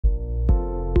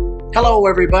Hello,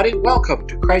 everybody. Welcome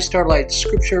to Christ Our Light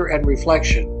Scripture and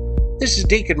Reflection. This is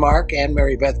Deacon Mark and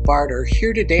Mary Beth Barder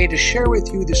here today to share with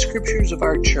you the scriptures of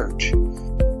our church.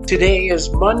 Today is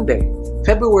Monday,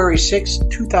 February 6,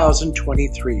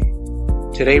 2023.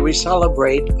 Today we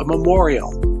celebrate a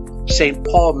memorial, St.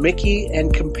 Paul Mickey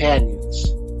and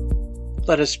companions.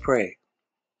 Let us pray.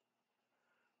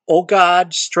 O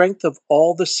God, strength of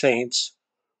all the saints,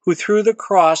 who through the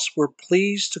cross were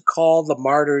pleased to call the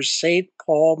martyrs St.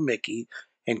 Paul Mickey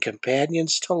and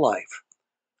companions to life,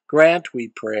 grant, we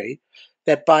pray,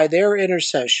 that by their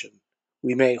intercession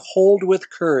we may hold with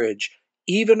courage,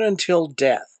 even until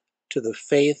death, to the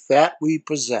faith that we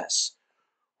possess.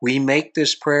 We make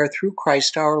this prayer through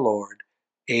Christ our Lord.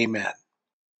 Amen.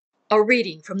 A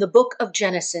reading from the book of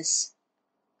Genesis.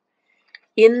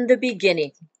 In the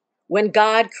beginning, when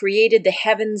God created the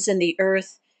heavens and the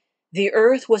earth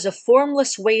was a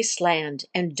formless wasteland,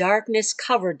 and darkness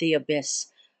covered the abyss,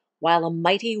 while a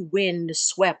mighty wind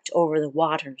swept over the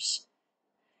waters.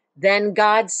 Then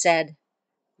God said,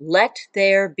 "Let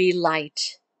there be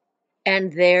light."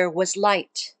 And there was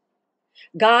light.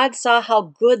 God saw how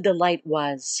good the light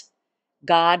was.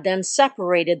 God then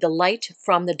separated the light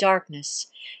from the darkness.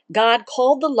 God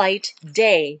called the light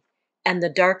day, and the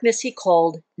darkness he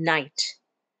called night.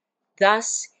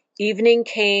 Thus evening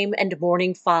came and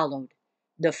morning followed,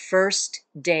 the first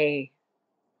day.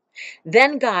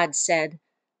 Then God said,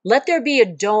 "Let there be a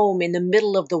dome in the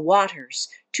middle of the waters,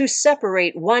 to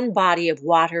separate one body of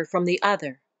water from the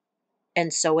other."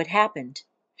 And so it happened.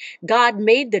 God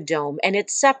made the dome, and it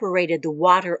separated the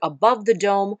water above the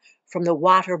dome from the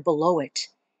water below it.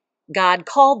 God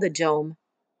called the dome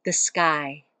the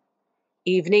sky.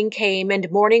 Evening came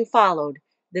and morning followed,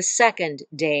 the second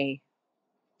day.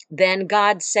 Then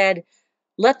God said,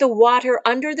 "Let the water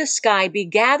under the sky be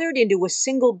gathered into a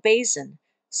single basin,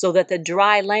 so that the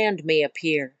dry land may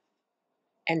appear."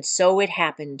 And so it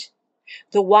happened.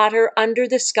 The water under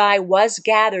the sky was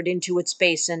gathered into its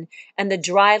basin, and the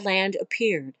dry land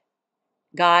appeared.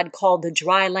 God called the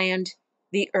dry land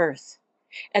the earth,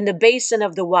 and the basin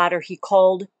of the water he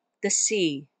called the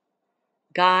sea.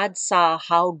 God saw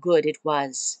how good it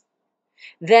was.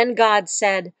 Then God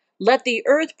said, "Let the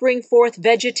earth bring forth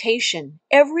vegetation,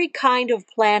 every kind of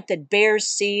plant that bears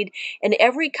seed, and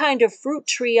every kind of fruit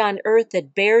tree on earth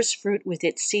that bears fruit with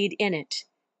its seed in it."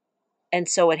 And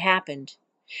so it happened.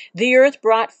 The earth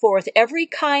brought forth every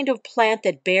kind of plant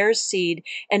that bears seed,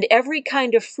 and every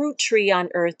kind of fruit tree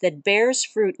on earth that bears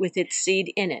fruit with its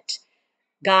seed in it.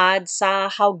 God saw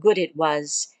how good it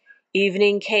was.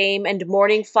 Evening came and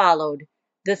morning followed,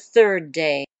 the third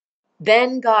day.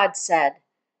 Then God said,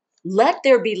 "Let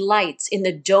there be lights in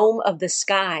the dome of the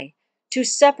sky, to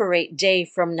separate day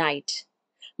from night.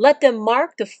 Let them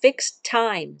mark the fixed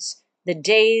times, the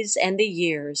days and the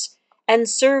years, and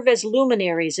serve as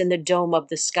luminaries in the dome of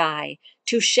the sky,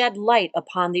 to shed light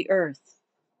upon the earth."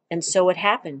 And so it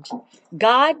happened.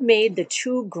 God made the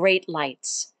two great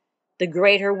lights, the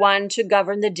greater one to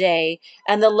govern the day,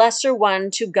 and the lesser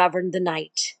one to govern the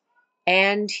night.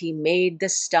 And he made the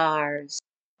stars.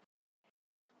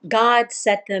 God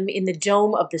set them in the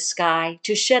dome of the sky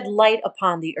to shed light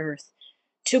upon the earth,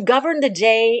 to govern the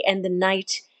day and the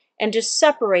night, and to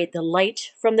separate the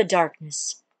light from the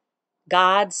darkness.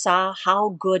 God saw how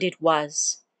good it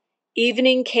was.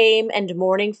 Evening came and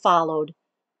morning followed,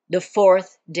 the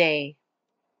fourth day.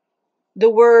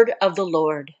 The word of the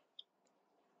Lord.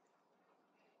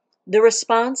 The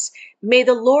response, "May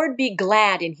the Lord be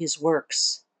glad in his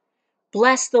works."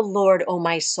 Bless the Lord, O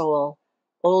my soul.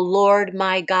 O Lord,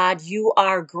 my God, you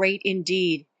are great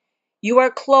indeed. You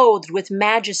are clothed with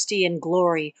majesty and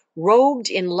glory, robed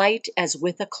in light as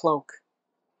with a cloak.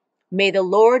 May the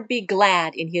Lord be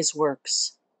glad in his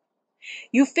works.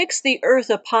 You fixed the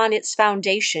earth upon its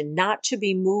foundation, not to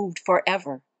be moved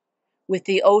forever. With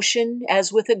the ocean,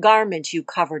 as with a garment, you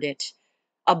covered it.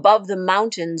 Above the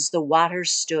mountains the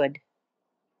waters stood.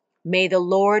 May the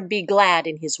Lord be glad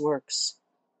in his works.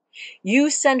 You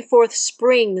send forth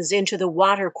springs into the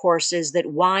watercourses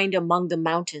that wind among the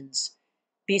mountains.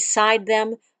 Beside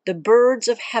them the birds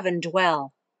of heaven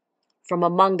dwell. From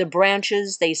among the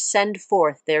branches they send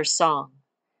forth their song.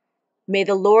 May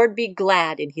the Lord be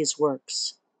glad in his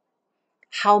works.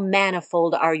 How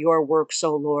manifold are your works,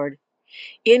 O Lord!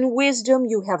 In wisdom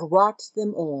you have wrought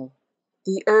them all.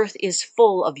 The earth is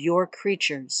full of your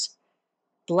creatures.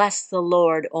 Bless the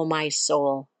Lord, O my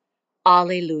soul.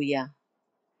 Alleluia.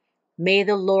 May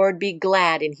the Lord be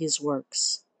glad in his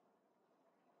works.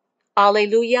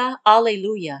 Alleluia,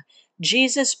 alleluia.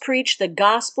 Jesus preached the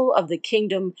gospel of the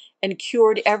kingdom and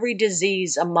cured every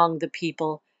disease among the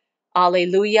people.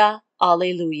 Alleluia,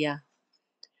 alleluia.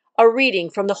 A reading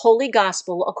from the Holy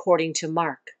Gospel according to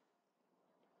Mark.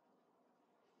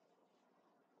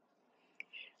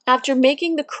 After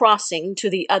making the crossing to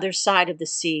the other side of the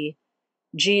sea,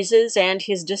 Jesus and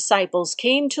his disciples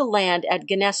came to land at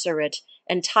Gennesaret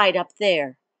and tied up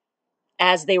there.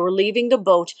 As they were leaving the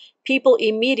boat, people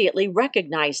immediately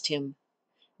recognized him.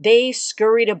 They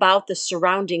scurried about the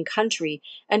surrounding country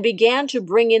and began to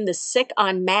bring in the sick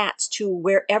on mats to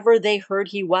wherever they heard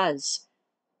he was.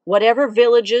 Whatever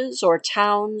villages or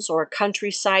towns or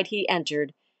countryside he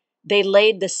entered, they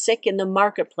laid the sick in the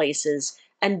marketplaces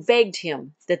and begged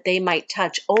him that they might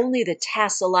touch only the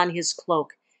tassel on his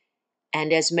cloak,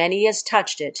 and as many as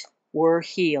touched it were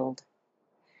healed.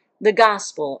 The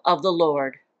Gospel of the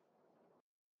Lord.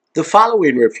 The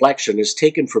following reflection is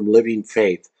taken from Living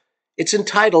Faith. It's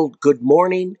entitled Good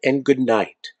Morning and Good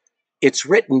Night. It's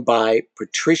written by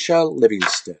Patricia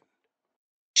Livingston.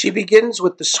 She begins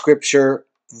with the scripture,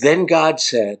 "Then God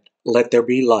said, 'Let there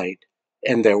be light,'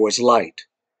 and there was light.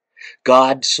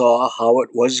 God saw how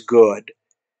it was good.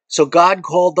 So God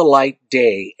called the light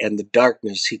day, and the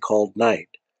darkness he called night.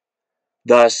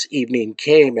 Thus evening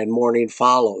came and morning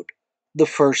followed, the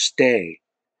first day.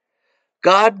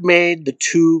 God made the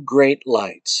two great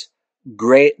lights,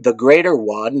 the greater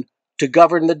one to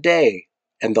govern the day,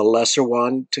 and the lesser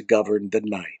one to govern the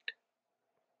night."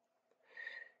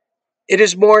 "It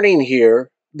is morning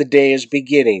here, the day is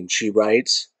beginning," she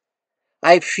writes.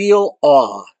 "I feel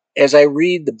awe as I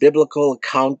read the biblical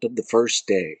account of the first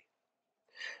day.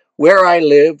 Where I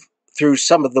live, through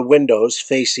some of the windows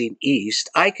facing east,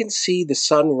 I can see the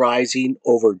sun rising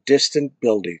over distant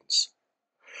buildings.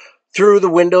 Through the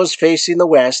windows facing the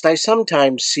west, I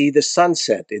sometimes see the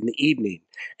sunset in the evening,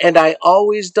 and I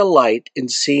always delight in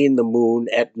seeing the moon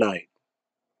at night.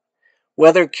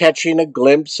 Whether catching a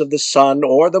glimpse of the sun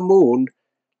or the moon,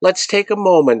 let's take a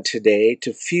moment today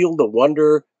to feel the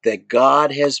wonder that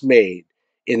God has made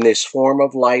in this form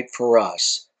of light for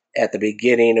us at the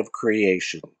beginning of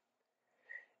creation.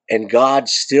 And God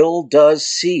still does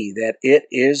see that it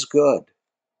is good.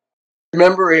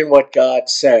 Remembering what God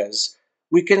says,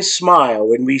 we can smile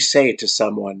when we say to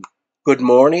someone, 'Good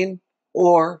morning'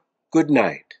 or 'Good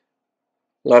night.'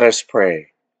 Let us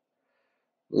pray.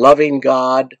 Loving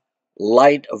God,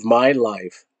 light of my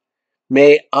life,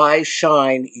 may I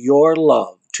shine your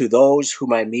love to those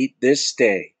whom I meet this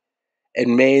day,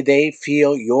 and may they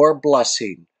feel your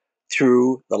blessing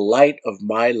through the light of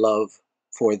my love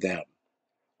for them.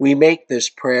 We make this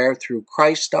prayer through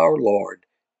Christ our Lord.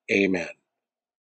 Amen.